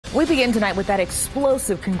We begin tonight with that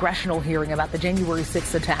explosive congressional hearing about the January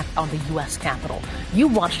 6th attack on the U.S. Capitol. You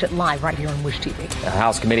watched it live right here on Wish TV. The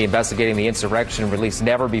House committee investigating the insurrection released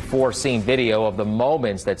never-before-seen video of the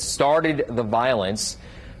moments that started the violence.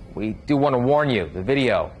 We do want to warn you, the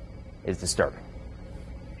video is disturbing.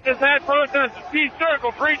 Just had protesters,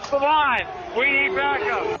 C-circle, breach the line. We need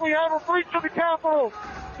backup. We have a breach of the Capitol.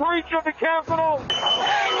 Breach of the Capitol.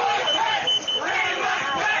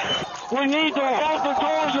 We need to hold the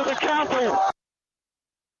doors of the Capitol.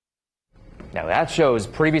 Now that shows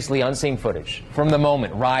previously unseen footage from the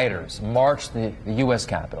moment rioters marched the U.S.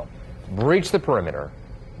 Capitol, breached the perimeter,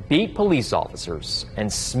 beat police officers,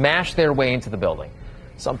 and smashed their way into the building.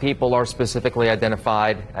 Some people are specifically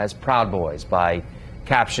identified as Proud Boys by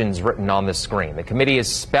captions written on the screen. The committee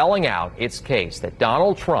is spelling out its case that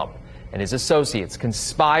Donald Trump and his associates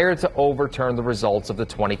conspired to overturn the results of the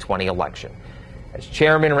 2020 election. As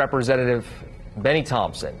Chairman Representative Benny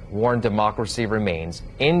Thompson warned, democracy remains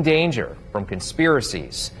in danger from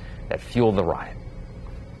conspiracies that fuel the riot.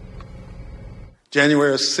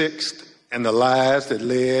 January 6th and the lies that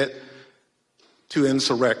led to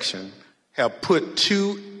insurrection have put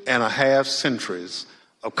 2.5 centuries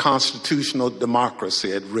of constitutional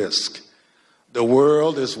democracy at risk. The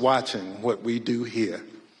world is watching what we do here.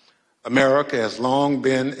 America has long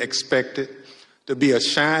been expected to be a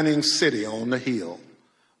shining city on the hill,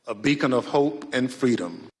 a beacon of hope and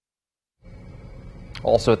freedom.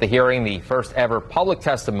 Also at the hearing, the first ever public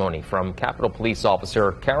testimony from Capitol Police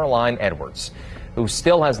Officer Caroline Edwards, who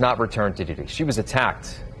still has not returned to duty. She was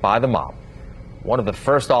attacked by the mob, one of the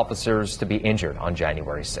first officers to be injured on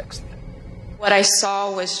January 6th. What I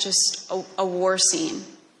saw was just a war scene.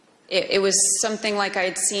 It was something like I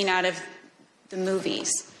had seen out of the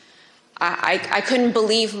movies. I couldn't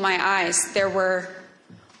believe my eyes. There were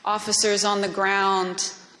officers on the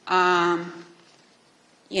ground,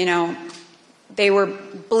 they were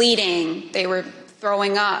bleeding, they were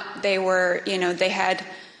throwing up, they were, they had,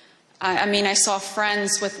 I saw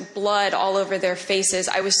friends with blood all over their faces.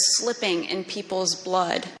 I was slipping in people's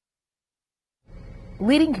blood.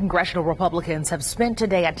 Leading congressional Republicans have spent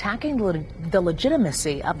today attacking the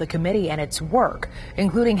legitimacy of the committee and its work,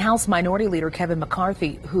 including House Minority Leader Kevin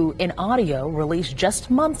McCarthy, who in audio released just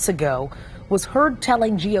months ago was heard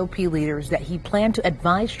telling GOP leaders that he planned to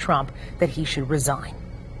advise Trump that he should resign.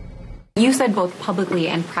 You said both publicly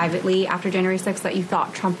and privately after January 6th that you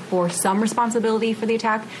thought Trump bore some responsibility for the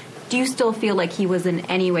attack. Do you still feel like he was in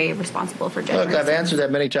any way responsible for January 6th? Look, I've answered that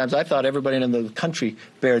many times. I thought everybody in the country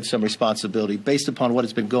bared some responsibility based upon what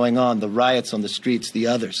has been going on, the riots on the streets, the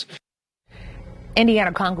others.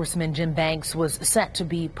 Indiana Congressman Jim Banks was set to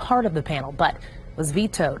be part of the panel, but was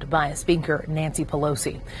vetoed by Speaker Nancy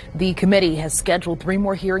Pelosi. The committee has scheduled 3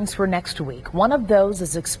 more hearings for next week. One of those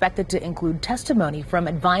is expected to include testimony from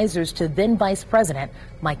advisors to then Vice President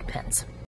Mike Pence.